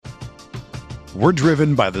We're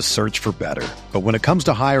driven by the search for better. But when it comes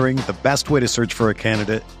to hiring, the best way to search for a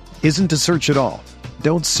candidate isn't to search at all.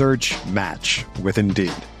 Don't search, match with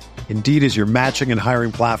Indeed. Indeed is your matching and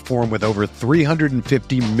hiring platform with over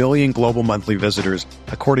 350 million global monthly visitors,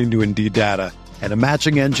 according to Indeed data, and a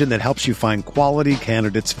matching engine that helps you find quality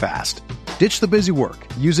candidates fast. Ditch the busy work.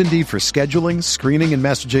 Use Indeed for scheduling, screening, and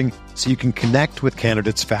messaging so you can connect with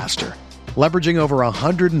candidates faster. Leveraging over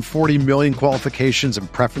 140 million qualifications and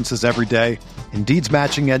preferences every day, Indeed's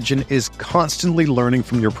matching engine is constantly learning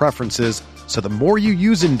from your preferences, so the more you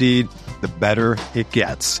use Indeed, the better it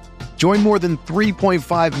gets. Join more than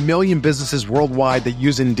 3.5 million businesses worldwide that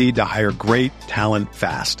use Indeed to hire great talent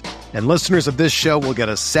fast. And listeners of this show will get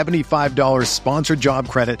a $75 sponsored job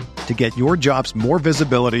credit to get your jobs more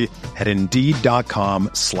visibility at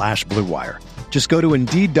Indeed.com/Blue Wire. Just go to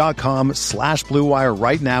Indeed.com/Blue Wire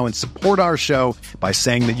right now and support our show by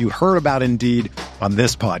saying that you heard about Indeed on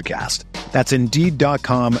this podcast. That's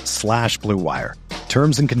Indeed.com/Blue Wire.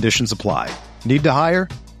 Terms and conditions apply. Need to hire?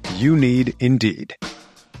 You need Indeed. Do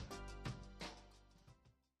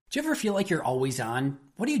you ever feel like you're always on?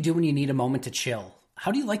 What do you do when you need a moment to chill?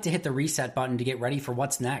 How do you like to hit the reset button to get ready for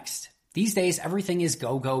what's next? These days, everything is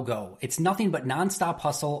go, go, go. It's nothing but nonstop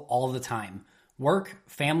hustle all the time. Work,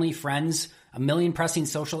 family, friends, a million pressing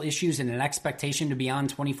social issues, and an expectation to be on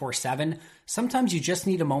 24/7. Sometimes you just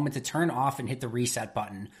need a moment to turn off and hit the reset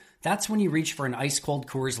button. That's when you reach for an ice-cold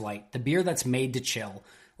Coors Light, the beer that's made to chill.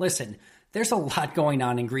 Listen, there's a lot going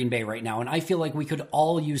on in Green Bay right now, and I feel like we could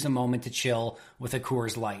all use a moment to chill with a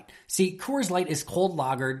Coors Light. See, Coors Light is cold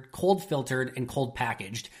lagered, cold filtered, and cold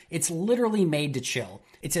packaged. It's literally made to chill.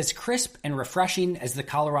 It's as crisp and refreshing as the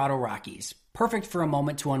Colorado Rockies. Perfect for a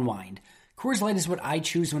moment to unwind. Coors Light is what I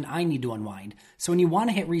choose when I need to unwind. So when you want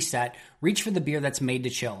to hit reset, reach for the beer that's made to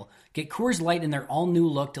chill. Get Coors Light in their all-new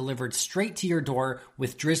look delivered straight to your door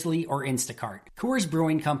with Drizzly or Instacart. Coors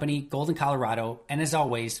Brewing Company, Golden, Colorado, and as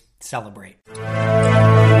always, celebrate.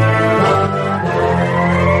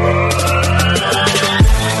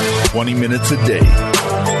 20 minutes a day,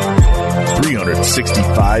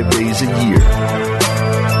 365 days a year.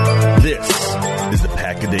 This is the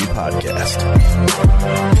Pack a Day Podcast.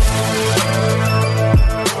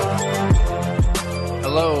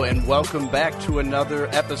 Hello and welcome back to another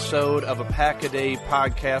episode of a Pack a Day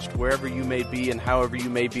Podcast, wherever you may be and however you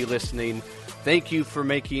may be listening. Thank you for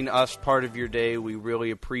making us part of your day. We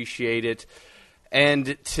really appreciate it.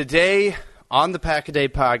 And today on the Pack a Day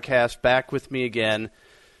Podcast, back with me again,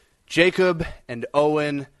 Jacob and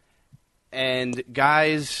Owen. And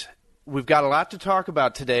guys, we've got a lot to talk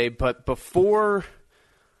about today, but before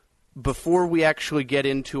we actually get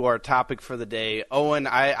into our topic for the day, Owen,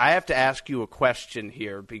 I have to ask you a question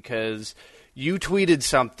here because you tweeted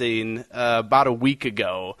something about a week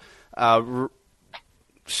ago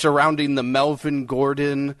surrounding the Melvin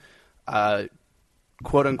Gordon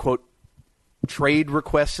quote-unquote trade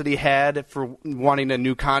request that he had for wanting a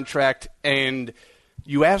new contract, and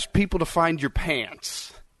you asked people to find your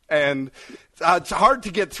pants. And it's hard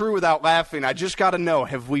to get through without laughing. I just got to know,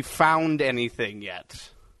 have we found anything yet?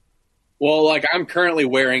 Well, like, I'm currently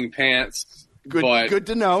wearing pants. Good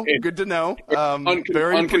to know. Good to know.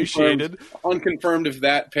 Very appreciated. Unconfirmed if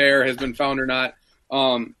that pair has been found or not.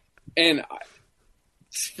 And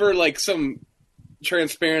for, like, some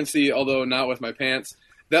transparency, although not with my pants,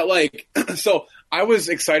 that, like, so I was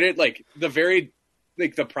excited, like,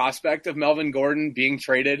 the prospect of Melvin Gordon being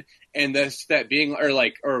traded and that being,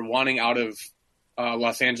 or wanting out of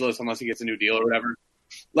Los Angeles unless he gets a new deal or whatever.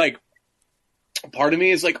 Like, part of me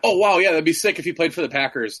is like, oh, wow, yeah, that'd be sick if he played for the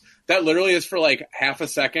Packers. That literally is for, like, half a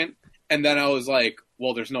second. And then I was like,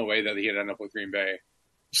 well, there's no way that he'd end up with Green Bay.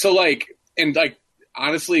 So, like, and, like,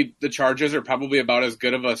 honestly, the Chargers are probably about as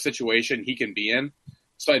good of a situation he can be in.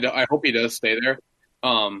 So I hope he does stay there.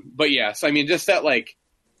 But, yeah, so, I mean, just that, like,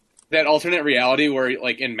 that alternate reality where,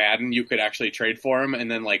 like, in Madden you could actually trade for him and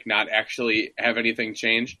then, like, not actually have anything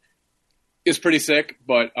change is pretty sick.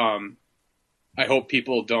 But I hope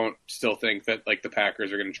people don't still think that, like, the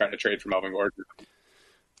Packers are going to try to trade for Melvin Gordon.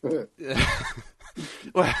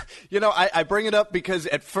 Well, you know, I bring it up because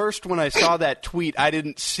at first when I saw that tweet, I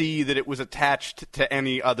didn't see that it was attached to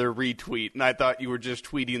any other retweet, and I thought you were just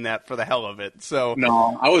tweeting that for the hell of it. So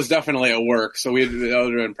no, I was definitely at work, so that would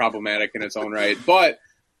have been problematic in its own right. But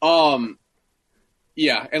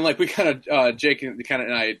yeah, and, like, we kind of Jake and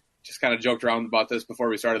I just kind of joked around about this before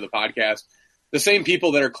we started the podcast. The same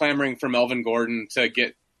people that are clamoring for Melvin Gordon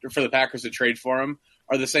for the Packers to trade for him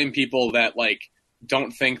are the same people that, like,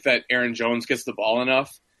 don't think that Aaron Jones gets the ball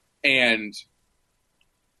enough. And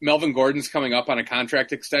Melvin Gordon's coming up on a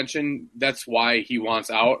contract extension. That's why he wants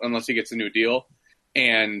out unless he gets a new deal.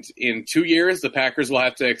 And in 2 years, the Packers will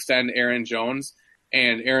have to extend Aaron Jones.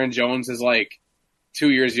 And Aaron Jones is like 2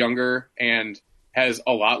 years younger and has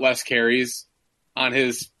a lot less carries on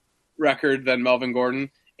his record than Melvin Gordon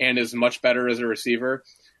and is much better as a receiver.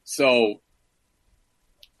 So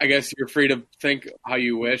I guess you're free to think how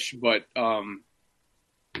you wish, but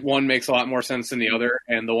one makes a lot more sense than the other,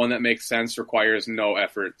 and the one that makes sense requires no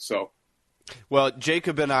effort. So, well,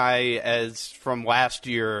 Jacob and I, as from last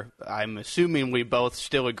year, I'm assuming we both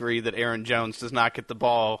still agree that Aaron Jones does not get the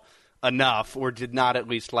ball enough, or did not at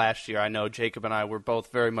least last year. I know Jacob and I were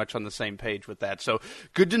both very much on the same page with that. So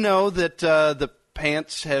good to know that the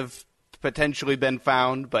pants have potentially been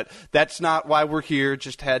found, but that's not why we're here.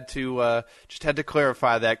 Just had to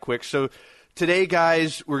clarify that quick. So today,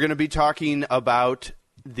 guys, we're going to be talking about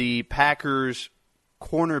the Packers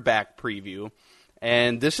cornerback preview,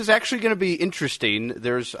 and this is actually going to be interesting.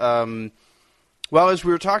 There's well, as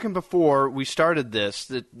we were talking before we started this,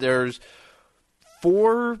 that there's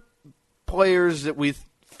 4 players that we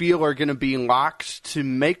feel are going to be locks to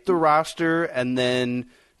make the roster, and then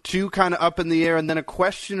 2 kind of up in the air, and then a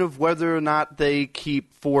question of whether or not they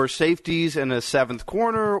keep 4 safeties and a 7th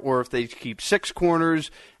corner, or if they keep 6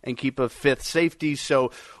 corners and keep a 5th safety.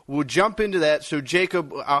 So we'll jump into that. So,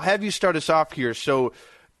 Jacob, I'll have you start us off here. So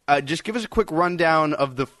just give us a quick rundown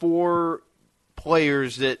of the 4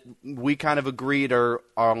 players that we kind of agreed are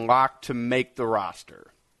locked to make the roster.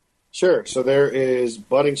 Sure. So there is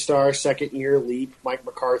budding star, second-year leap, Mike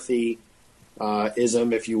McCarthy,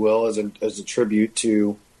 ism, if you will, as a tribute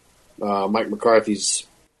to Mike McCarthy's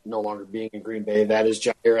no longer being in Green Bay. That is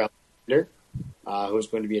Jaire Alexander, who is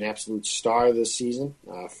going to be an absolute star this season.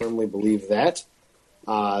 Firmly believe that.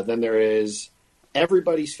 Then there is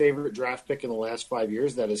everybody's favorite draft pick in the last 5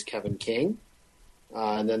 years. That is Kevin King.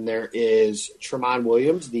 And then there is Tramon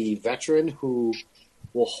Williams, the veteran, who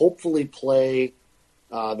will hopefully play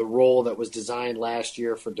the role that was designed last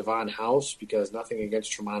year for Devon House, because nothing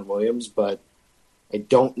against Tramon Williams, but I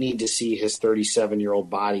don't need to see his 37-year-old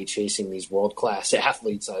body chasing these world-class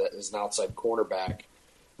athletes as an outside cornerback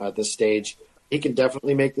at this stage. He can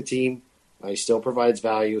definitely make the team. He still provides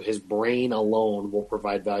value. His brain alone will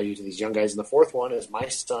provide value to these young guys. And the 4th one is my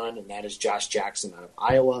son, and that is Josh Jackson out of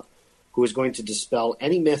Iowa, who is going to dispel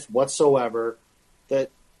any myth whatsoever that,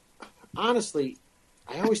 honestly,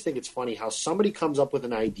 I always think it's funny how somebody comes up with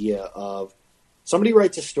an idea of somebody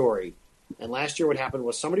writes a story. And last year what happened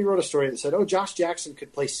was somebody wrote a story that said, oh, Josh Jackson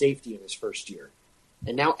could play safety in his first year.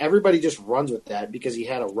 And now everybody just runs with that because he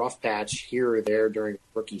had a rough patch here or there during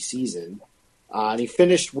rookie season. And he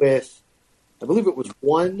finished with, I believe it was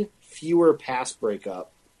 1 fewer pass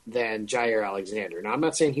breakup than Jaire Alexander. Now, I'm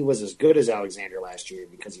not saying he was as good as Alexander last year,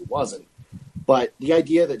 because he wasn't. But the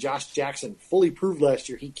idea that Josh Jackson fully proved last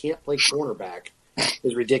year he can't play cornerback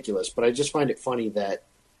is ridiculous. But I just find it funny that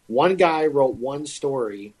one guy wrote one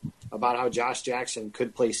story about how Josh Jackson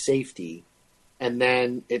could play safety, and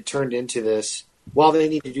then it turned into this, well, they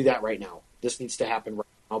need to do that right now. This needs to happen right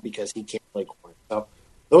now because he can't play corner. So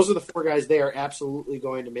those are the 4 guys. They are absolutely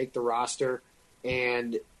going to make the roster.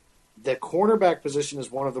 And the cornerback position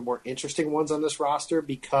is one of the more interesting ones on this roster,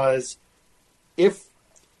 because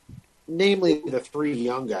namely the 3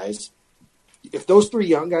 young guys, if those 3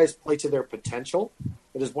 young guys play to their potential,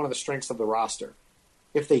 it is one of the strengths of the roster.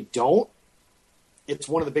 If they don't, it's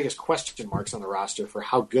one of the biggest question marks on the roster for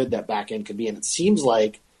how good that back end could be. And it seems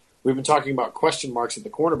like we've been talking about question marks at the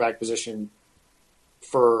cornerback position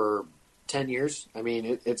for 10 years. I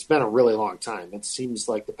mean, it's been a really long time. It seems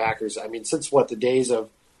like the Packers, I mean, since the days of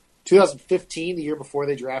 2015, the year before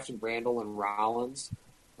they drafted Randall and Rollins,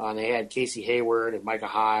 and they had Casey Hayward and Micah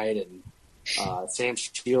Hyde, and Sam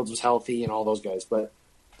Shields was healthy and all those guys. But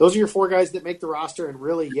those are your 4 guys that make the roster, and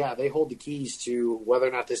really, yeah, they hold the keys to whether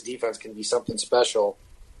or not this defense can be something special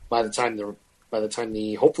by the time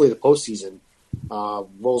hopefully the postseason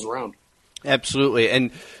rolls around. Absolutely.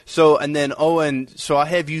 And then Owen, so I'll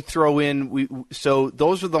have you throw in, so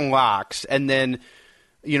those are the locks. And then,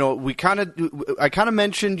 I kind of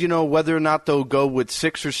mentioned, whether or not they'll go with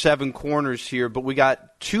 6 or 7 corners here, but we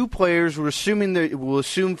got 2 players. We'll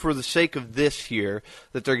assume for the sake of this here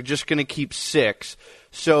that they're just going to keep 6.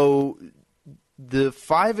 So the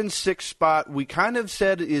 5 and 6 spot we kind of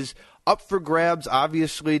said is up for grabs,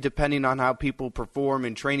 obviously, depending on how people perform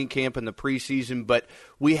in training camp and the preseason. But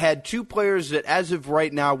we had 2 players that, as of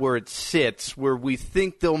right now, where it sits, where we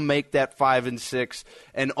think they'll make that 5 and 6.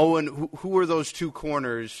 And Owen, who are those 2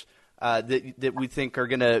 corners that we think are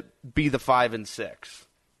going to be the 5 and 6?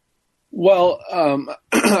 Well,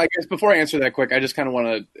 I guess before I answer that quick, I just kind of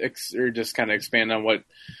want to just kind of expand on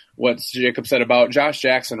what Jacob said about Josh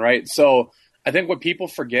Jackson, right? So I think what people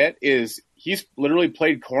forget is he's literally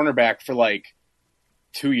played cornerback for like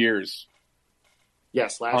 2 years.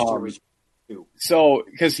 Yes, last year was 2. So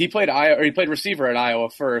because he played receiver at Iowa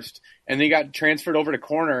first, and then he got transferred over to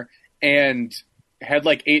corner and had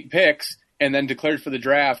like 8 picks, and then declared for the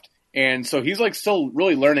draft. And so he's like still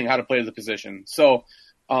really learning how to play the position. So,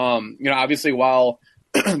 obviously while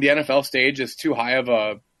the NFL stage is too high of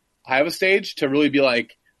a stage to really be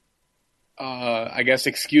like, I guess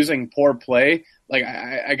excusing poor play. Like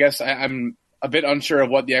I guess I'm a bit unsure of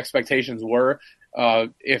what the expectations were,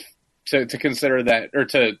 if to consider that or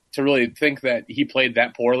to really think that he played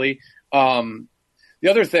that poorly. The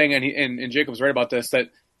other thing, and Jacob's right about this, that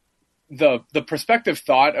the prospective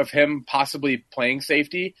thought of him possibly playing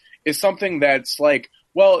safety is something that's like,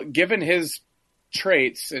 well, given his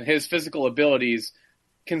traits and his physical abilities,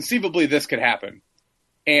 conceivably this could happen.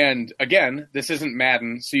 And again, this isn't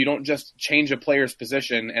Madden, so you don't just change a player's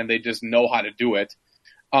position and they just know how to do it.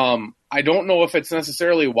 I don't know if it's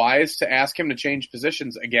necessarily wise to ask him to change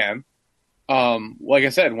positions again. Like I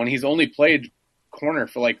said, when he's only played corner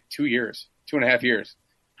for like 2.5 years.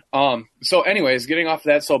 So anyways, getting off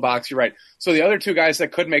that soapbox, you're right. So the other 2 guys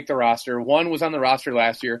that could make the roster, one was on the roster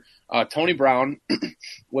last year. Tony Brown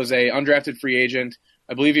was a undrafted free agent.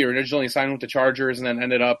 I believe he originally signed with the Chargers and then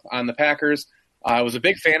ended up on the Packers. I was a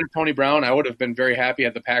big fan of Tony Brown. I would have been very happy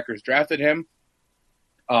had the Packers drafted him.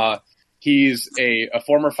 He's a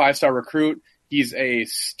former 5-star recruit. He's a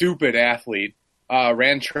stupid athlete.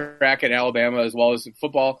 Ran track at Alabama as well as in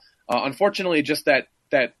football. Unfortunately, just that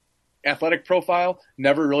athletic profile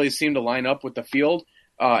never really seemed to line up with the field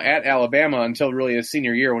at Alabama until really his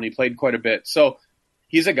senior year when he played quite a bit. So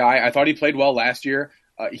he's a guy, I thought he played well last year.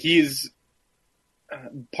 He's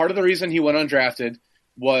part of the reason he went undrafted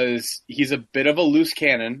was he's a bit of a loose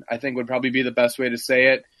cannon, I think would probably be the best way to say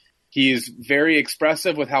it. He's very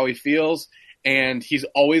expressive with how he feels, and he's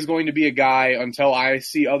always going to be a guy until I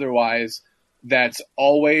see otherwise that's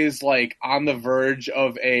always like on the verge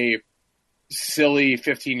of a silly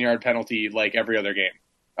 15-yard penalty like every other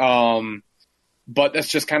game. But that's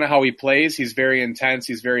just kind of how he plays. He's very intense.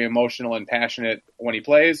 He's very emotional and passionate when he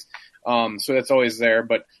plays. So that's always there.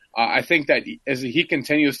 But I think that as he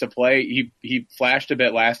continues to play, he flashed a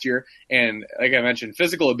bit last year. And like I mentioned,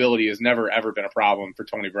 physical ability has never, ever been a problem for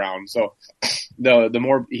Tony Brown. So the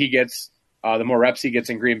more he gets, the more reps he gets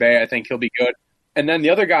in Green Bay, I think he'll be good. And then the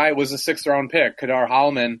other guy was a 6th-round pick, Kadar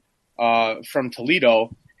Hollman from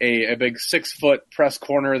Toledo, a big 6-foot press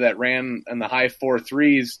corner that ran in the high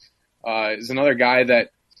 4.3s. Is another guy that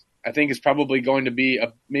I think is probably going to be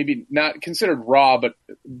maybe not considered raw, but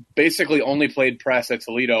basically only played press at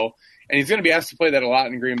Toledo. And he's going to be asked to play that a lot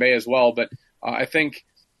in Green Bay as well. But I think,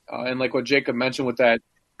 and like what Jacob mentioned with that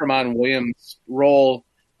Tramon Williams role,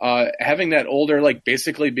 having that older, like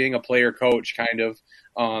basically being a player coach kind of,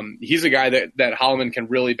 he's a guy that Holloman can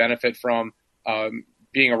really benefit from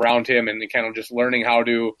being around him and kind of just learning how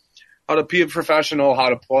to be a professional, how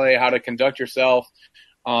to play, how to conduct yourself.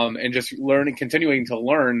 And just continuing to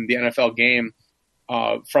learn the NFL game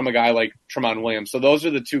from a guy like Tramon Williams. So those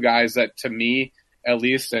are the 2 guys that, to me, at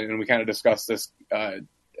least, and we kind of discussed this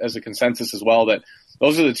as a consensus as well, that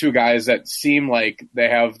those are the 2 guys that seem like they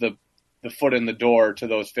have the foot in the door to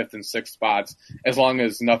those 5th and 6th spots, as long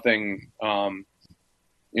as nothing,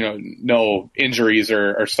 no injuries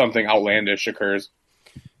or something outlandish occurs.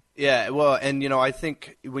 Yeah, well, and I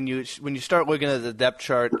think when you start looking at the depth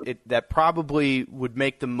chart, that probably would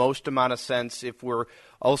make the most amount of sense if we're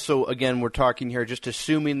also, again, we're talking here just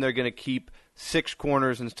assuming they're going to keep 6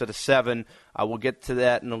 corners instead of 7. We'll get to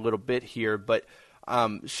that in a little bit here, but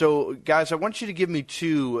so guys, I want you to give me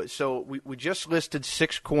 2. So we just listed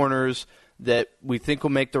 6 corners that we think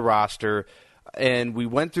will make the roster. And we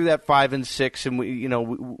went through that 5 and 6, and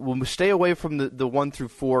we'll stay away from the 1 through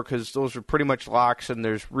 4 because those are pretty much locks, and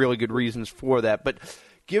there's really good reasons for that. But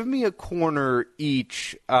give me a corner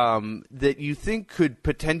each that you think could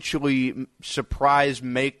potentially surprise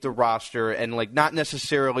make the roster, and like not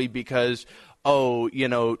necessarily because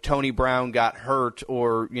Tony Brown got hurt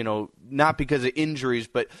or not because of injuries,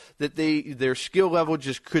 but that their skill level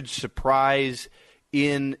just could surprise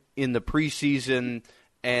in the preseason.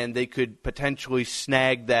 And they could potentially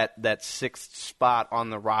snag that 6th spot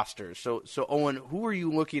on the roster. So Owen, who are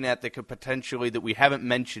you looking at that we haven't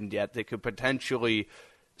mentioned yet, that could potentially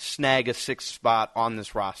snag a 6th spot on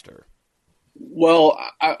this roster? Well,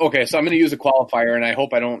 okay, so I'm going to use a qualifier, and I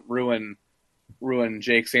hope I don't ruin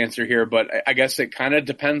Jake's answer here, but I guess it kind of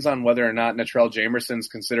depends on whether or not Natrell Jamerson's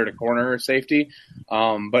considered a corner or safety.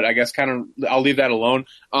 But I guess I'll leave that alone.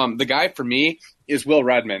 The guy for me is Will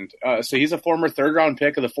Redmond. So he's a former 3rd-round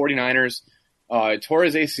pick of the 49ers. Tore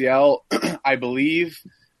his ACL, I believe,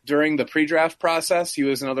 during the pre-draft process, he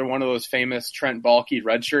was another one of those famous Trent Baalke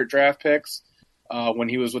redshirt draft picks. When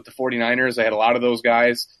he was with the 49ers, they had a lot of those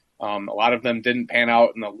guys. A lot of them didn't pan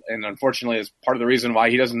out, and unfortunately is part of the reason why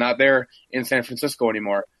he doesn't not there in San Francisco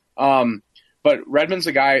anymore. But Redmond's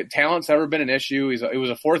a guy, talent's never been an issue. He was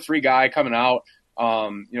a 4.3 guy coming out.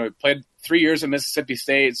 He played 3 years at Mississippi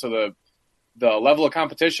State, so the level of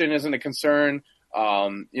competition isn't a concern.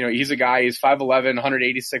 He's a guy, he's 5'11",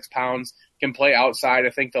 186 pounds, can play outside. I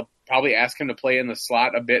think they'll probably ask him to play in the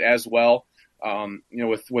slot a bit as well.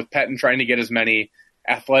 With Pettine trying to get as many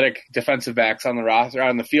athletic defensive backs on the roster,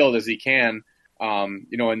 on the field as he can,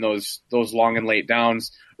 in those long and late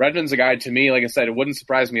downs. Redmond's a guy, to me, like I said, it wouldn't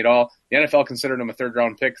surprise me at all. The NFL considered him a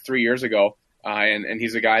third-round pick 3 years ago, and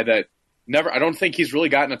he's a guy that I don't think he's really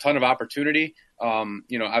gotten a ton of opportunity.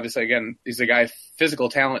 Obviously, again, he's a guy, physical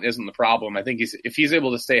talent isn't the problem. I think if he's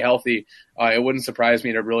able to stay healthy, it wouldn't surprise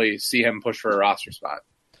me to really see him push for a roster spot.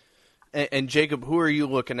 And Jacob, who are you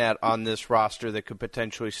looking at on this roster that could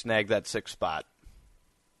potentially snag that 6th spot?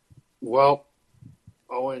 Well,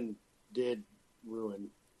 Owen did ruin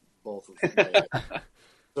both of them.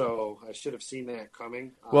 So I should have seen that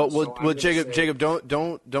coming. Jacob,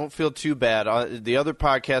 don't feel too bad. The other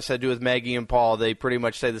podcast I do with Maggie and Paul, they pretty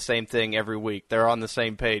much say the same thing every week. They're on the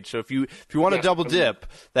same page. So if you want to double dip,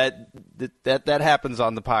 that happens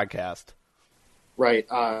on the podcast. Right.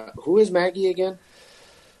 Who is Maggie again?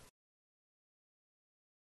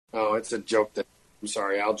 Oh, it's a joke I'm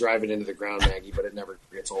sorry. I'll drive it into the ground, Maggie, but it never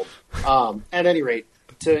gets old. At any rate,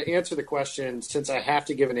 to answer the question, since I have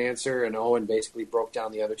to give an answer, and Owen basically broke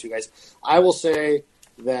down the other two guys, I will say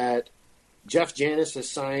that Jeff Janis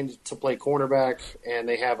is signed to play cornerback, and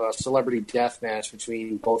they have a celebrity death match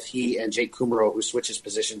between both he and Jake Kumerow, who switches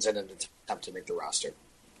positions in an attempt to make the roster.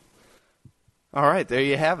 All right, there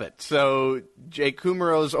you have it. So Jake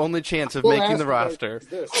Kumerow's only chance of making the roster.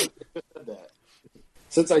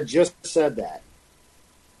 Since I just said that,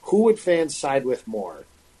 who would fans side with more?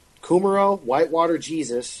 Kumerow, Whitewater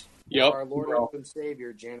Jesus, or our Lord and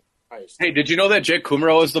Savior, Janet Christ? Hey, did you know that Jake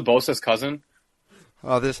Kumerow is the Bosa's cousin?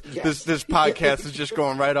 Oh, this podcast is just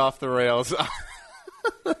going right off the rails. All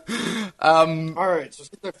right, so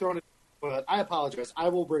since I've thrown it, but I apologize. I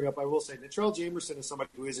will say, Natrell Jamerson is somebody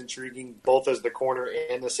who is intriguing both as the corner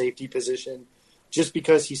and the safety position, just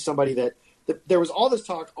because he's somebody that there was all this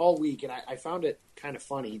talk all week, and I found it kind of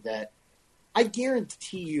funny that I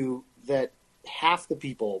guarantee you that half the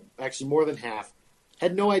people, actually more than half,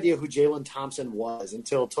 had no idea who Jalen Thompson was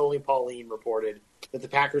until Tony Pauline reported that the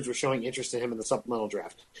Packers were showing interest in him in the supplemental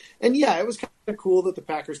draft. And yeah, it was kind of cool that the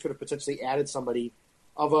Packers could have potentially added somebody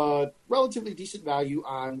of a relatively decent value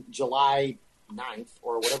on July 9th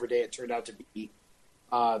or whatever day it turned out to be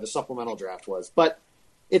the supplemental draft was. But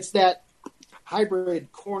it's that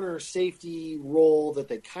hybrid corner safety role that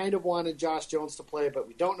they kind of wanted Josh Jones to play, but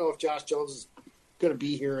we don't know if Josh Jones is going to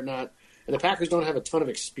be here or not. And the Packers don't have a ton of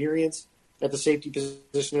experience at the safety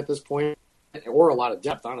position at this point, or a lot of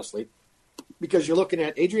depth, honestly, because you're looking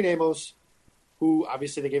at Adrian Amos, who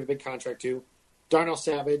obviously they gave a big contract to, Darnell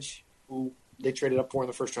Savage, who they traded up for in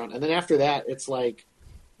the first round. And then after that, it's like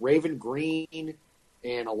Raven Green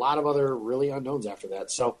and a lot of other really unknowns after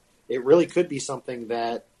that. So it really could be something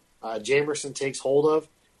that Jamerson takes hold of.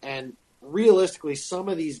 And realistically, some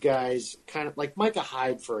of these guys, kind of like Micah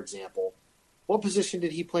Hyde, for example, what position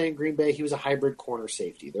did he play in Green Bay? He was a hybrid corner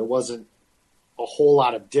safety. There wasn't a whole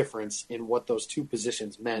lot of difference in what those two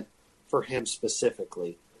positions meant for him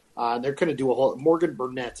specifically. And they're going to do a whole – Morgan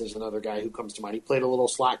Burnett is another guy who comes to mind. He played a little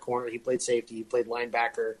slot corner. He played safety. He played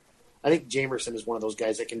linebacker. I think Jamerson is one of those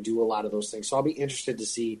guys that can do a lot of those things. So I'll be interested to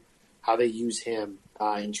see how they use him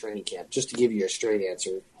in training camp, just to give you a straight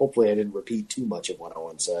answer. Hopefully I didn't repeat too much of what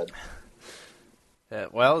Owen said.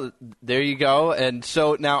 Well, there you go. And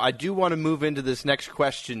so now I do want to move into this next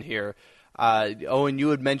question here. Owen, you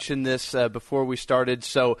had mentioned this before we started.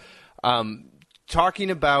 So talking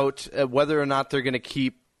about whether or not they're going to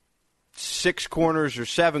keep 6 corners or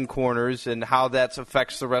 7 corners and how that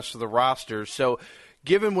affects the rest of the roster. So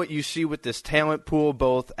given what you see with this talent pool,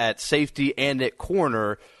 both at safety and at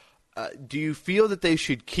corner, do you feel that they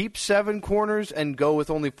should keep 7 corners and go with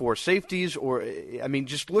only 4 safeties? Or, I mean,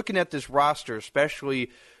 just looking at this roster, especially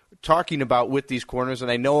talking about with these corners, and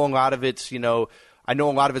I know a lot of it's,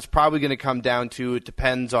 probably going to come down to, it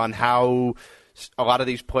depends on how a lot of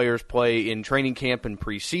these players play in training camp and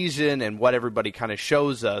preseason and what everybody kind of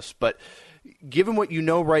shows us. But given what you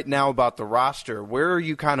know right now about the roster, where are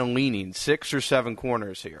you kind of leaning, 6 or 7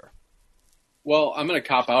 corners here? Well, I'm going to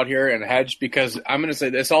cop out here and hedge because I'm going to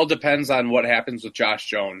say this all depends on what happens with Josh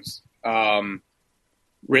Jones.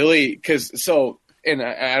 Really, because and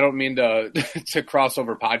I don't mean to to cross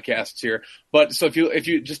over podcasts here, but so if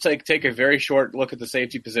you just take a very short look at the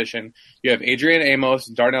safety position, you have Adrian Amos,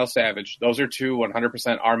 Darnell Savage. Those are two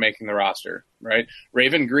 100% are making the roster, right?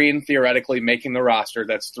 Raven Green theoretically making the roster.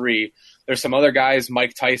 That's 3. There's some other guys,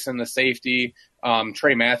 Mike Tyson, the safety,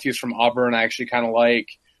 Trey Matthews from Auburn, I actually kind of like.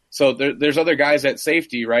 So there's other guys at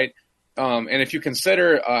safety, right? And if you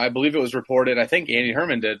consider, I believe it was reported, I think Andy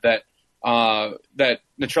Herman did, that Natrell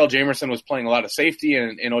Jamerson was playing a lot of safety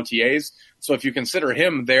in OTAs. So if you consider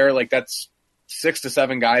him there, like that's 6 to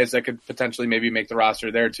 7 guys that could potentially maybe make the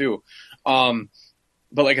roster there too. But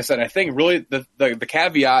like I said, I think really the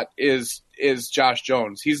caveat is Josh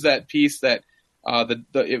Jones. He's that piece that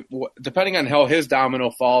depending on how his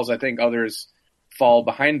domino falls, I think others fall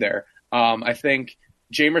behind there. I think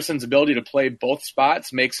Jamerson's ability to play both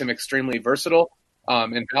spots makes him extremely versatile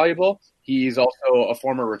and valuable. He's also a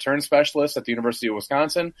former return specialist at the University of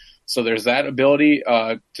Wisconsin, so there's that ability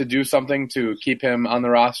to do something to keep him on the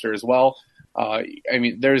roster as well. I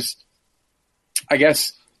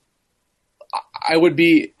guess I would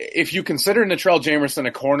be, if you consider Natrell Jamerson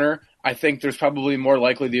a corner, I think there's probably more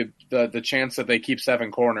likely the chance that they keep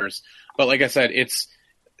 7 corners. But like I said, it's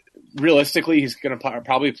realistically he's going to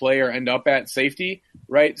probably play or end up at safety,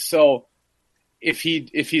 right? So if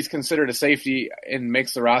he's considered a safety and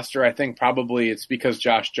makes the roster, I think probably it's because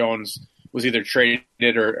Josh Jones was either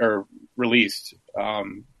traded or released,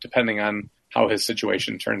 depending on how his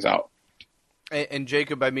situation turns out. And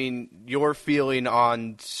Jacob, I mean, your feeling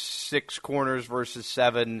on 6 corners versus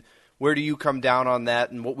 7, where do you come down on that,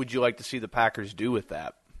 and what would you like to see the Packers do with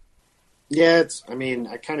that? Yeah,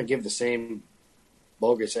 I kind of give the same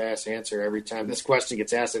bogus-ass answer every time this question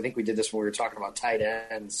gets asked. I think we did this when we were talking about tight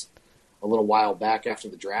ends a little while back after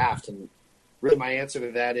the draft, and really my answer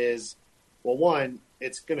to that is, well, one,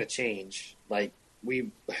 it's going to change. Like,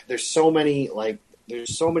 there's so many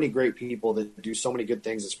great people that do so many good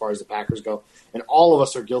things as far as the Packers go, and all of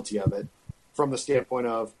us are guilty of it from the standpoint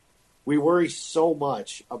of we worry so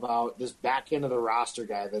much about this back end of the roster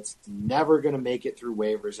guy that's never going to make it through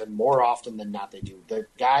waivers, and more often than not they do. The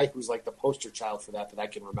guy who's like the poster child for that I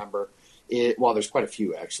can remember, there's quite a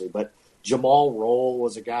few actually, but Jamal Roll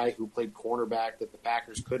was a guy who played cornerback that the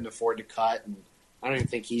Packers couldn't afford to cut, and I don't even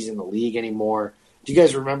think he's in the league anymore. Do you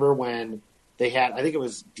guys remember when they had, I think it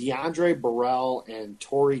was DeAndre Burrell and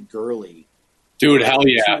Torrey Gurley? Dude, hell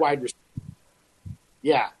yeah.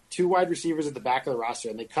 Two wide receivers at the back of the roster,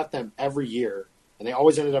 and they cut them every year, and they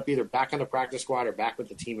always ended up either back on the practice squad or back with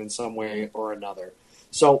the team in some way or another.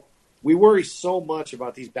 So we worry so much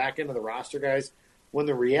about these back end of the roster guys when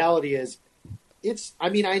the reality is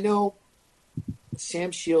I know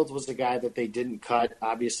Sam Shields was the guy that they didn't cut,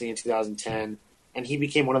 obviously, in 2010, and he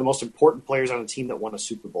became one of the most important players on a team that won a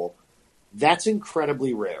Super Bowl. That's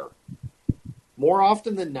incredibly rare. More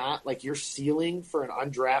often than not, like, your ceiling for an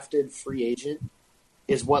undrafted free agent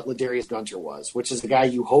is what Ladarius Gunter was, which is the guy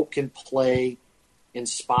you hope can play in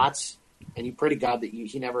spots, and you pray to God that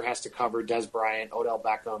he never has to cover Des Bryant, Odell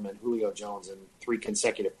Beckham, and Julio Jones in 3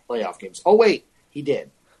 consecutive playoff games. Oh, wait, he did.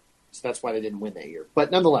 So that's why they didn't win that year.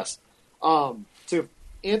 But nonetheless, to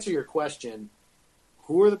answer your question,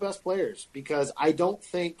 who are the best players? Because I don't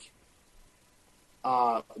think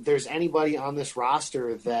there's anybody on this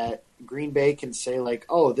roster that Green Bay can say, like,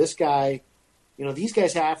 oh, this guy, these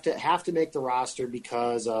guys have to make the roster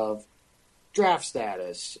because of draft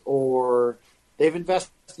status, or they've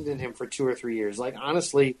invested in him for 2 or 3 years. Like,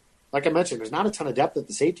 honestly, like I mentioned, there's not a ton of depth at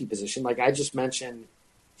the safety position. Like, I just mentioned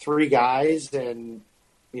 3 guys, and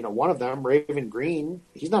one of them, Raven Green,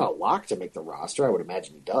 he's not a lock to make the roster. I would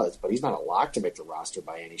imagine he does, but he's not a lock to make the roster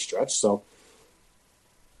by any stretch. So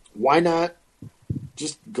why not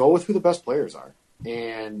just go with who the best players are?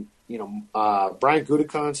 And, Brian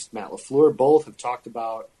Gutekunst, Matt LaFleur, both have talked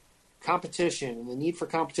about competition and the need for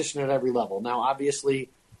competition at every level. Now, obviously,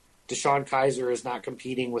 DeShone Kizer is not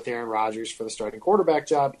competing with Aaron Rodgers for the starting quarterback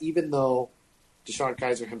job, even though DeShone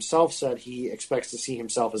Kizer himself said he expects to see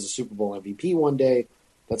himself as a Super Bowl MVP one day.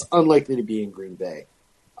 That's unlikely to be in Green Bay.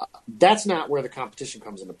 That's not where the competition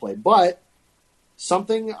comes into play. But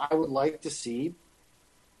something I would like to see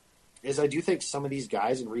is I do think some of these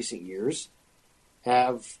guys in recent years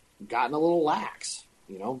have gotten a little lax,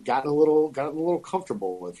 gotten a little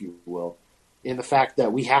comfortable, if you will, in the fact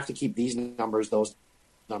that we have to keep these numbers, those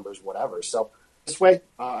numbers, whatever. So this way,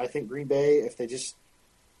 I think Green Bay,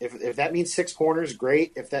 if that means 6 corners,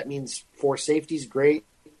 great. If that means 4 safeties, great.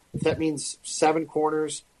 If that means 7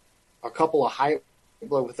 corners, with a couple of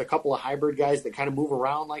hybrid guys that kind of move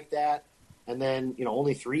around like that, and then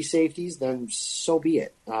only 3 safeties, then so be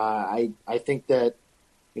it. I think that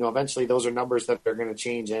eventually those are numbers that are going to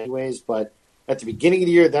change anyways. But at the beginning of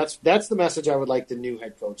the year, that's the message I would like the new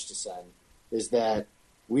head coach to send, is that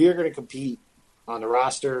we are going to compete on the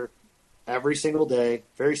roster every single day,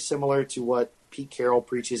 very similar to what Pete Carroll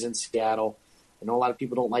preaches in Seattle. I know a lot of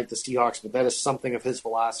people don't like the Seahawks, but that is something of his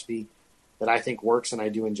philosophy that I think works, and I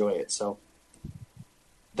do enjoy it. So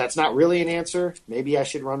that's not really an answer. Maybe I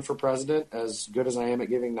should run for president, as good as I am at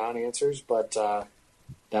giving non-answers, but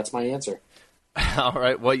that's my answer. All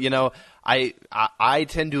right. Well, I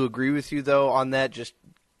tend to agree with you, though, on that. Just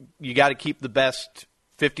you got to keep the best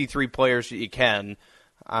 53 players that you can.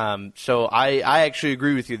 So I actually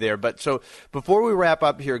agree with you there. But so before we wrap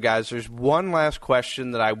up here, guys, there's one last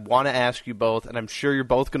question that I want to ask you both, and I'm sure you're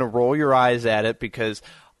both going to roll your eyes at it because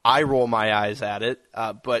I roll my eyes at it.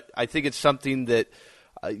 But I think it's something that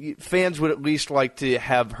fans would at least like to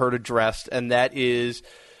have heard addressed, and that is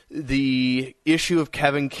the issue of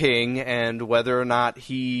Kevin King and whether or not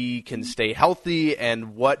he can stay healthy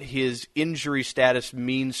and what his injury status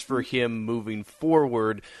means for him moving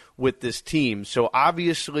forward with this team. So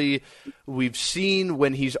obviously we've seen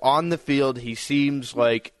when he's on the field, he seems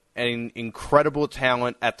like an incredible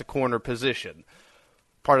talent at the corner position.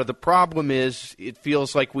 Part of the problem is it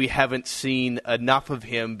feels like we haven't seen enough of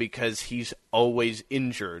him because he's always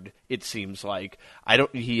injured, it seems like.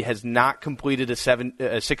 He has not completed a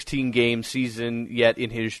 16-game season yet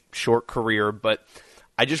in his short career, but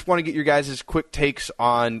I just want to get your guys' quick takes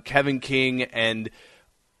on Kevin King and,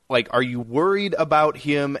 are you worried about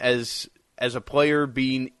him as a player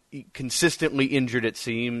being consistently injured, it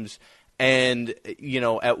seems, and,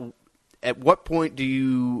 at what point do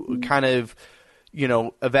you kind of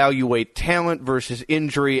evaluate talent versus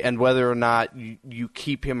injury and whether or not you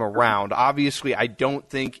keep him around? Obviously, I don't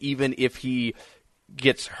think even if he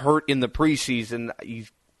gets hurt in the preseason,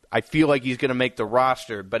 I feel like he's going to make the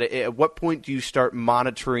roster. But at what point do you start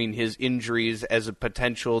monitoring his injuries as a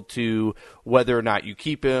potential to whether or not you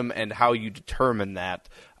keep him and how you determine that?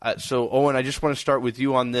 So, Owen, I just want to start with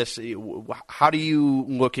you on this. How do you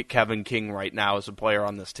look at Kevin King right now as a player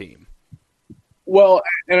on this team? Well,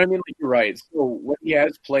 and I mean, you're right. So when he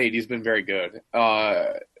has played, he's been very good,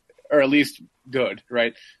 or at least good,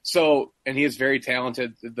 right? So, and he is very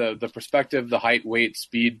talented. The perspective, the height, weight,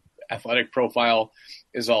 speed, athletic profile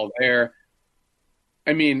is all there.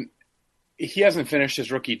 I mean, he hasn't finished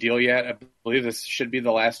his rookie deal yet. I believe this should be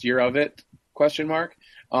the last year of it, ?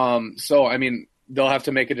 So, I mean, they'll have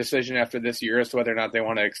to make a decision after this year as to whether or not they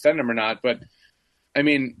want to extend him or not. But, I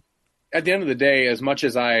mean, at the end of the day, as much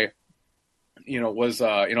as I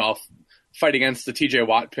I'll fight against the TJ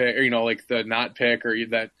Watt pick, or, the not pick, or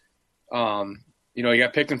that, he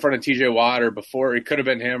got picked in front of TJ Watt, or before it could have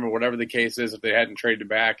been him, or whatever the case is if they hadn't traded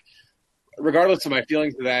back. Regardless of my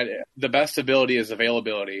feelings of that, the best ability is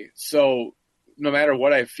availability. So no matter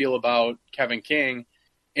what I feel about Kevin King,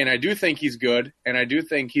 and I do think he's good, and I do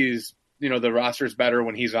think he's, the roster's better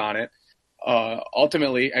when he's on it.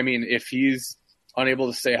 Ultimately, I mean, if he's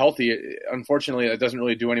unable to stay healthy, unfortunately, that doesn't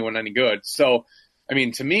really do anyone any good. So, I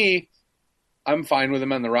mean, to me, I'm fine with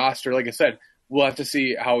him on the roster. Like I said, we'll have to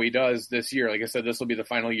see how he does this year. Like I said, this will be the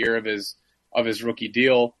final year of his rookie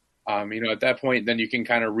deal. At that point, then you can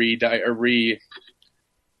kind of reconsider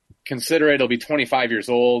it. He'll be 25 years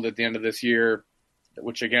old at the end of this year,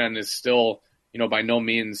 which again is still, by no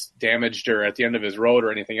means damaged or at the end of his road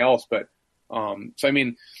or anything else. But so, I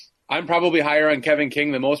mean, I'm probably higher on Kevin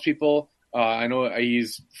King than most people. I know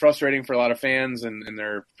he's frustrating for a lot of fans, and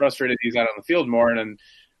they're frustrated he's out on the field more. And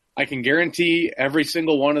I can guarantee every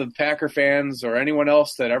single one of the Packer fans or anyone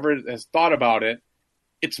else that ever has thought about it,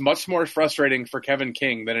 it's much more frustrating for Kevin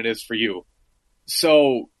King than it is for you.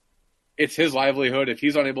 So it's his livelihood. If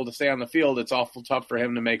he's unable to stay on the field, it's awful tough for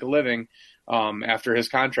him to make a living after his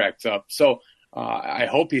contract's up. So I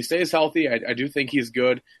hope he stays healthy. I do think he's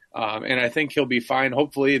good, and I think he'll be fine.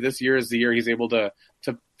 Hopefully this year is the year he's able to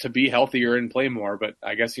be healthier and play more. But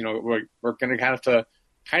I guess, we're going to have to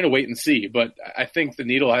kind of wait and see. But I think the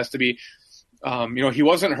needle has to be, he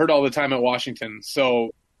wasn't hurt all the time at Washington.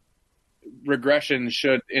 So regression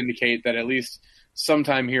should indicate that at least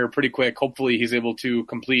sometime here pretty quick, hopefully he's able to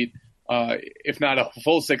complete, if not a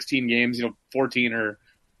full 16 games, 14 or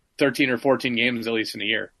 13 or 14 games at least in a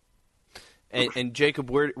year. And Jacob,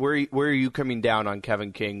 where are you coming down on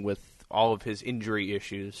Kevin King with all of his injury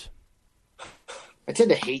issues? I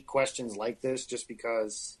tend to hate questions like this just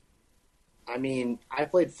because, I mean, I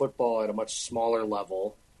played football at a much smaller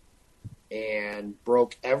level and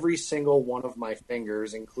broke every single one of my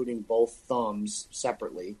fingers, including both thumbs,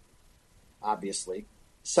 separately, obviously.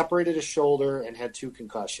 Separated a shoulder and had 2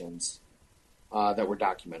 concussions that were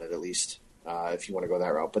documented, at least, if you want to go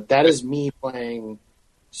that route. But that is me playing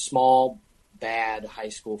small, bad high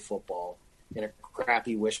school football. in a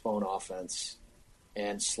crappy wishbone offense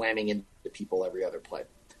and slamming into people every other play.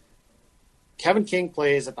 Kevin King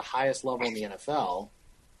plays at the highest level in the NFL,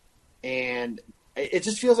 and it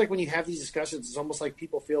just feels like when you have these discussions, it's almost like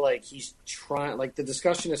people feel like he's trying, like the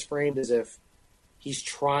discussion is framed as if he's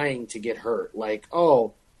trying to get hurt. Like,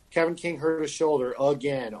 oh, Kevin King hurt his shoulder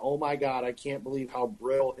again. Oh my God, I can't believe how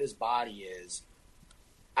brittle his body is.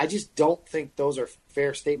 I just don't think those are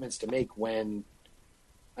fair statements to make when,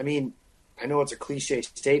 I mean, I know it's a cliche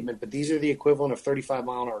statement, but these are the equivalent of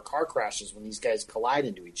 35-mile-an-hour car crashes when these guys collide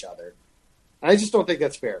into each other. And I just don't think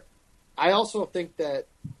that's fair. I also think that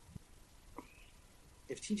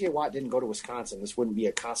if T.J. Watt didn't go to Wisconsin, this wouldn't be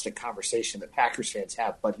a constant conversation that Packers fans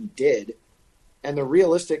have, but he did. And the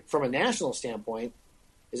realistic, from a national standpoint,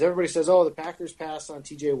 is everybody says, oh, the Packers passed on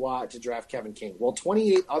T.J. Watt to draft Kevin King. Well,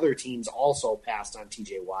 28 other teams also passed on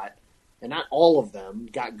T.J. Watt, and not all of them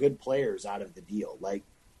got good players out of the deal.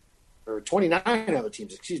 Or 29 other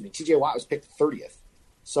teams, excuse me. T.J. Watt was picked 30th.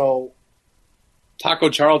 So Taco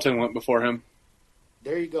Charlton went before him.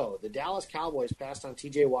 There you go. The Dallas Cowboys passed on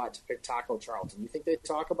T.J. Watt to pick Taco Charlton. You think they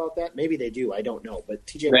talk about that? Maybe they do. I don't know. But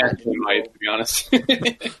T.J. Watt didn't might, go. to be honest.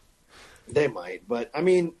 They might. But, I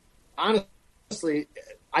mean, honestly,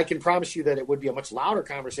 I can promise you that it would be a much louder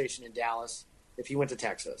conversation in Dallas if he went to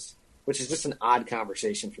Texas, which is just an odd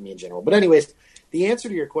conversation for me in general. But anyways, the answer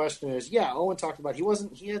to your question is, yeah, Owen talked about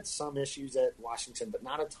he had some issues at Washington, but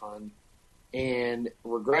not a ton. And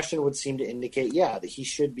regression would seem to indicate, yeah, that he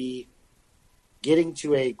should be getting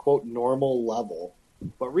to a, quote, normal level.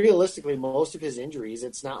 But realistically, most of his injuries,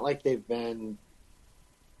 it's not like they've been –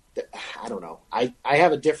 I don't know. I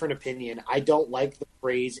have a different opinion. I don't like the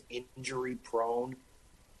phrase injury prone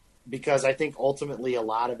because I think ultimately a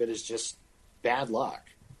lot of it is just bad luck.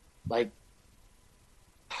 Like,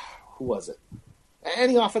 who was it?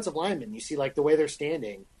 Any offensive lineman, you see, like, the way they're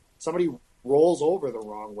standing, somebody rolls over the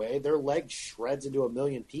wrong way, their leg shreds into a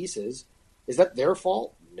million pieces. Is that their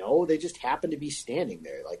fault? No, they just happen to be standing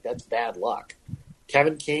there. Like, that's bad luck.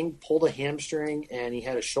 Kevin King pulled a hamstring and he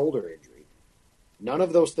had a shoulder injury. None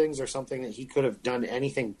of those things are something that he could have done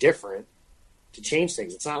anything different to change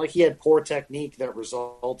things. It's not like he had poor technique that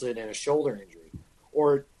resulted in a shoulder injury.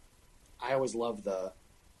 Or I always love the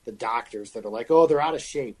doctors that are like, oh, they're out of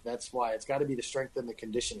shape. That's why. It's got to be the strength and the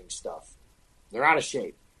conditioning stuff. They're out of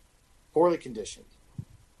shape. Poorly conditioned.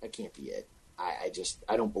 That can't be it.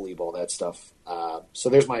 I don't believe all that stuff. So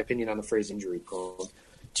there's my opinion on the phrase injury prone.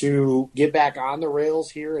 To get back on the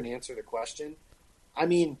rails here and answer the question, I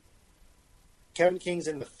mean, Kevin King's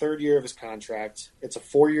in the third year of his contract. It's a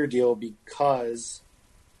 4-year deal because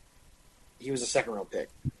he was a second-round pick.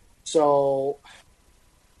 So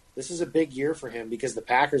this is a big year for him because the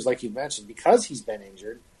Packers, like you mentioned, because he's been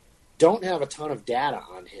injured, don't have a ton of data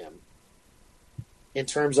on him in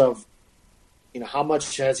terms of, you know, how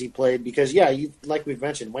much has he played? Because, yeah, like we've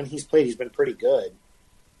mentioned, when he's played, he's been pretty good.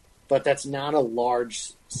 But that's not a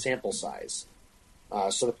large sample size.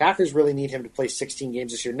 So the Packers really need him to play 16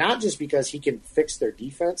 games this year, not just because he can fix their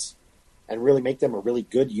defense and really make them a really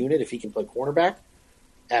good unit if he can play cornerback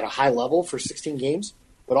at a high level for 16 games,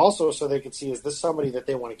 but also so they can see, is this somebody that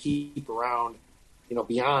they want to keep around, you know,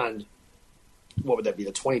 beyond, what would that be,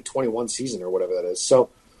 the 2021 season or whatever that is.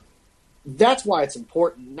 So that's why it's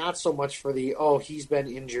important, not so much for the, oh, he's been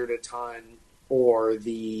injured a ton, or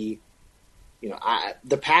the, you know,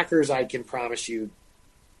 the Packers, I can promise you,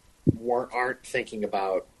 aren't thinking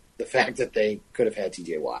about the fact that they could have had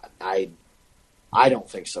T.J. Watt. I don't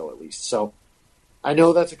think so, at least. So I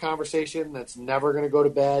know that's a conversation that's never going to go to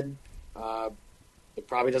bed. It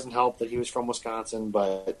probably doesn't help that he was from Wisconsin,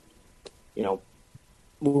 but, you know,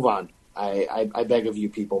 move on. I beg of you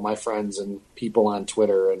people, my friends and people on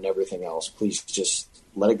Twitter and everything else, please just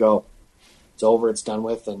let it go. It's over. It's done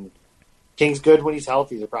with. And King's good when he's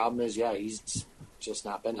healthy. The problem is, yeah, he's just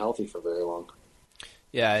not been healthy for very long.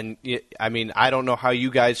 Yeah, and I mean, I don't know how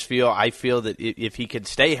you guys feel. I feel that if he could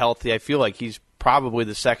stay healthy, I feel like he's probably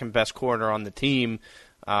the second best corner on the team,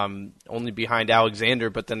 only behind Alexander.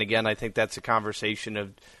 But then again, I think that's a conversation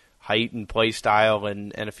of height and play style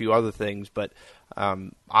and a few other things. But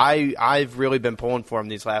I've really been pulling for him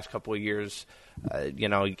these last couple of years. You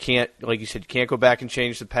know, you can't, like you said, you can't go back and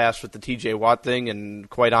change the past with the T.J. Watt thing. And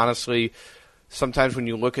quite honestly, sometimes when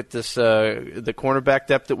you look at this, the cornerback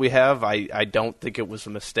depth that we have, I don't think it was a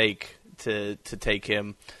mistake to take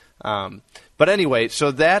him. But anyway,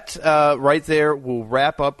 so that right there will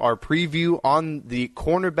wrap up our preview on the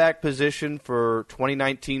cornerback position for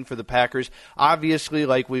 2019 for the Packers. Obviously,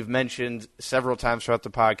 like we've mentioned several times throughout the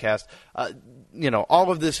podcast, you know, all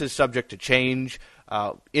of this is subject to change,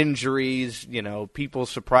 injuries, you know, people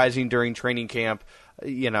surprising during training camp.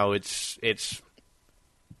 it's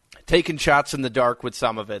taking shots in the dark with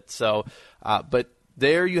some of it. So, but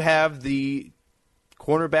there you have the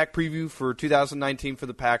cornerback preview for 2019 for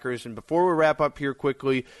the Packers. And before we wrap up here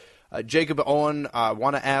quickly, Jacob, Owen, I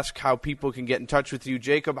want to ask how people can get in touch with you.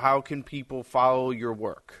 Jacob, how can people follow your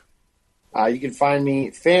work? You can find me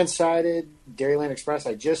Fansided, Dairyland Express.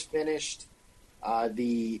 I just finished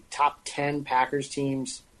the top 10 Packers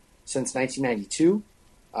teams since 1992,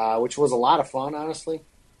 which was a lot of fun, honestly,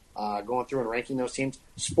 going through and ranking those teams.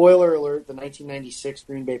 Spoiler alert, the 1996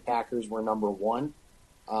 Green Bay Packers were number 1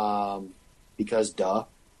 because duh.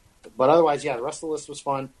 But otherwise, yeah, the rest of the list was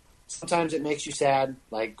fun. Sometimes it makes you sad,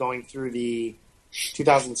 like going through the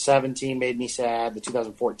 2007 team made me sad, the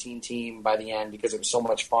 2014 team by the end because it was so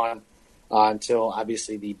much fun until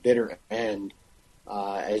obviously the bitter end,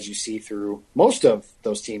 as you see through most of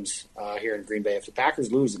those teams here in Green Bay. If the Packers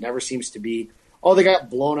lose, it never seems to be, oh, they got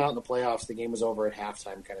blown out in the playoffs, the game was over at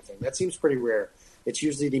halftime kind of thing. That seems pretty rare. It's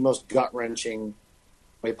usually the most gut-wrenching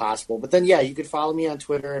way possible. But then, yeah, you could follow me on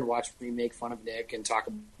Twitter and watch me make fun of Nick and talk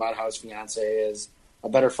about how his fiance is a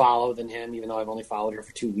better follow than him, even though I've only followed her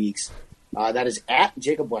for 2 weeks. That is at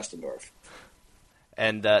Jacob Westendorf.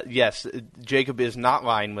 And yes, Jacob is not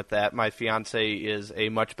lying with that. My fiance is a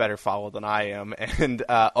much better follow than I am. And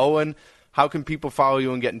Owen, how can people follow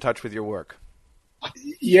you and get in touch with your work?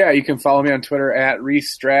 Yeah, you can follow me on Twitter at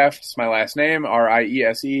Reese Draft. It's my last name,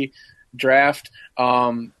 Riese Draft.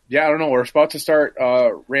 I don't know. We're about to start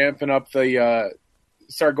ramping up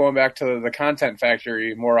start going back to the content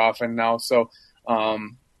factory more often now. So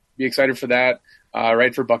be excited for that.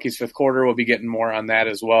 Right for Bucky's Fifth Quarter, we'll be getting more on that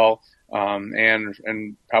as well,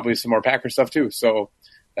 and probably some more Packer stuff too. So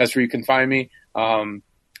that's where you can find me.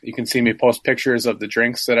 You can see me post pictures of the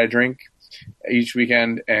drinks that I drink each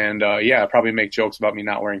weekend, and probably make jokes about me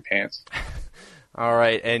not wearing pants. All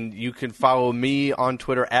right, and you can follow me on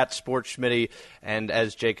Twitter at SportsSchmitty, and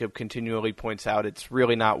as Jacob continually points out, it's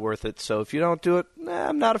really not worth it. So if you don't do it,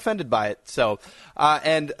 I'm not offended by it. So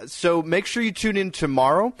make sure you tune in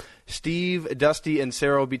tomorrow. Steve, Dusty, and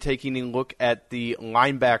Sarah will be taking a look at the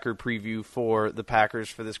linebacker preview for the Packers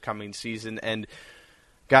for this coming season. And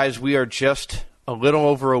guys, we are just a little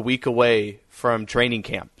over a week away from training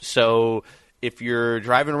camp. So if you're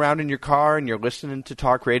driving around in your car and you're listening to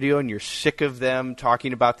talk radio and you're sick of them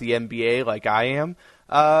talking about the NBA like I am,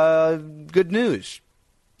 good news.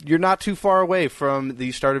 You're not too far away from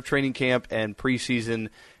the start of training camp and preseason,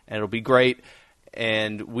 and it'll be great.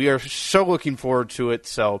 And we are so looking forward to it,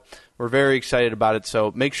 so we're very excited about it.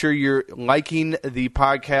 So make sure you're liking the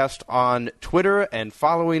podcast on Twitter and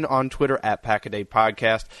following on Twitter at Packaday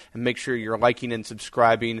Podcast, and make sure you're liking and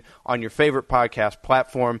subscribing on your favorite podcast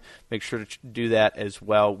platform. Make sure to do that as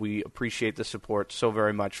well. We appreciate the support so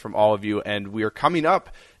very much from all of you, and we are coming up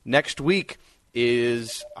next week.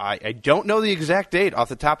 I don't know the exact date off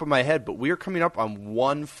the top of my head, but we are coming up on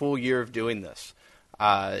 1 full year of doing this.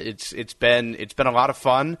 It's been a lot of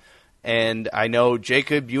fun, and I know,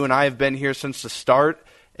 Jacob, you and I have been here since the start.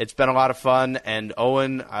 It's been a lot of fun, and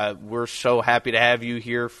Owen, we're so happy to have you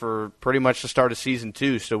here for pretty much the start of season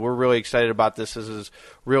 2, so we're really excited about this. This is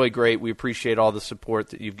really great. We appreciate all the support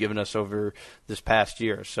that you've given us over this past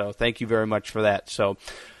year, so thank you very much for that. So,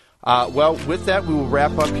 with that, we will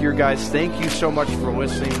wrap up here, guys. Thank you so much for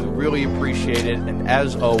listening. We really appreciate it, and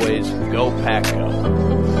as always, go Pack Go.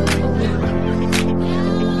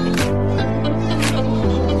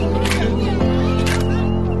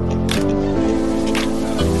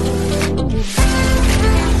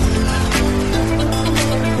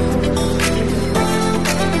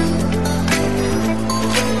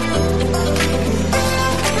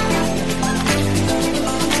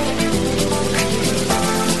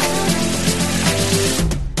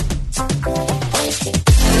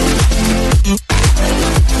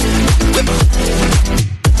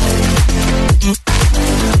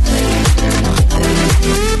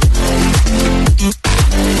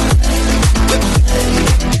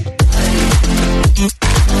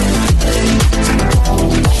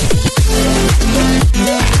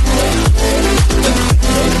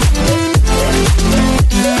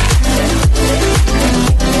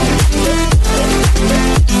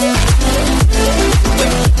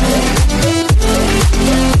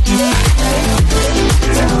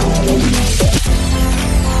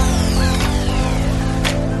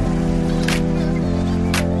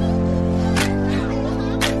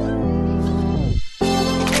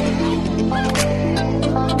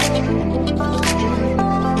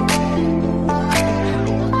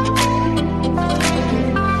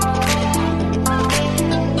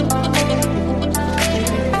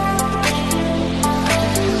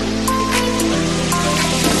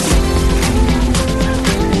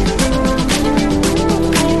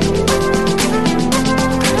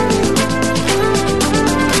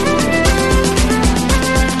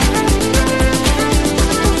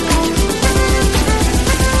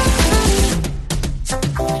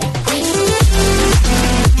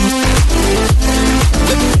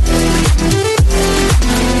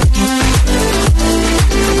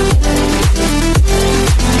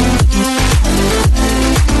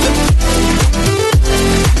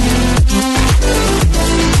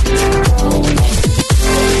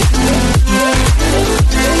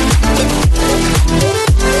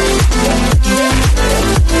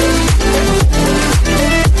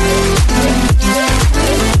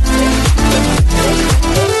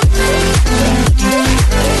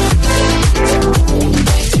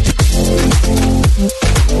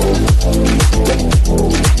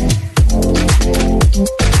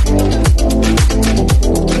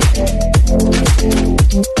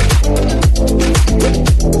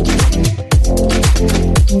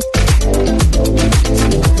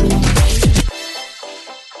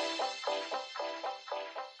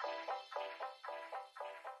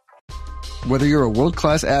 Whether you're a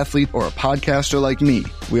world-class athlete or a podcaster like me,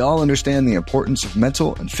 we all understand the importance of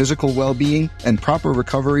mental and physical well-being and proper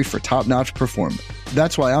recovery for top-notch performance.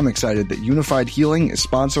 That's why I'm excited that Unified Healing is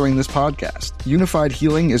sponsoring this podcast. Unified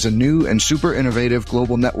Healing is a new and super innovative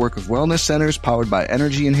global network of wellness centers powered by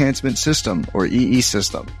Energy Enhancement System, or EE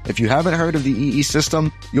System. If you haven't heard of the EE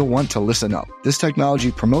System, you'll want to listen up. This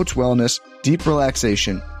technology promotes wellness, deep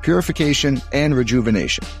relaxation, purification, and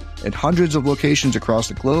rejuvenation. In hundreds of locations across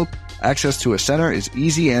the globe, access to a center is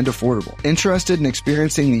easy and affordable. Interested in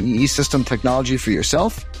experiencing the EE System technology for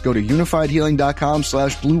yourself? Go to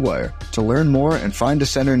unifiedhealing.com/bluewire to learn more and find a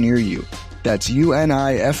center near you. That's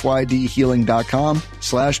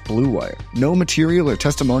unifydhealing.com/bluewire. No material or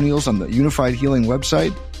testimonials on the Unified Healing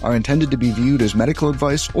website are intended to be viewed as medical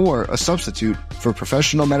advice or a substitute for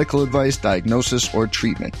professional medical advice, diagnosis, or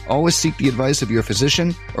treatment. Always seek the advice of your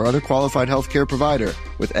physician or other qualified healthcare provider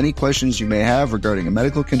with any questions you may have regarding a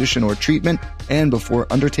medical condition or treatment and before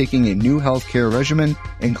undertaking a new healthcare regimen,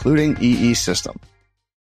 including EE System.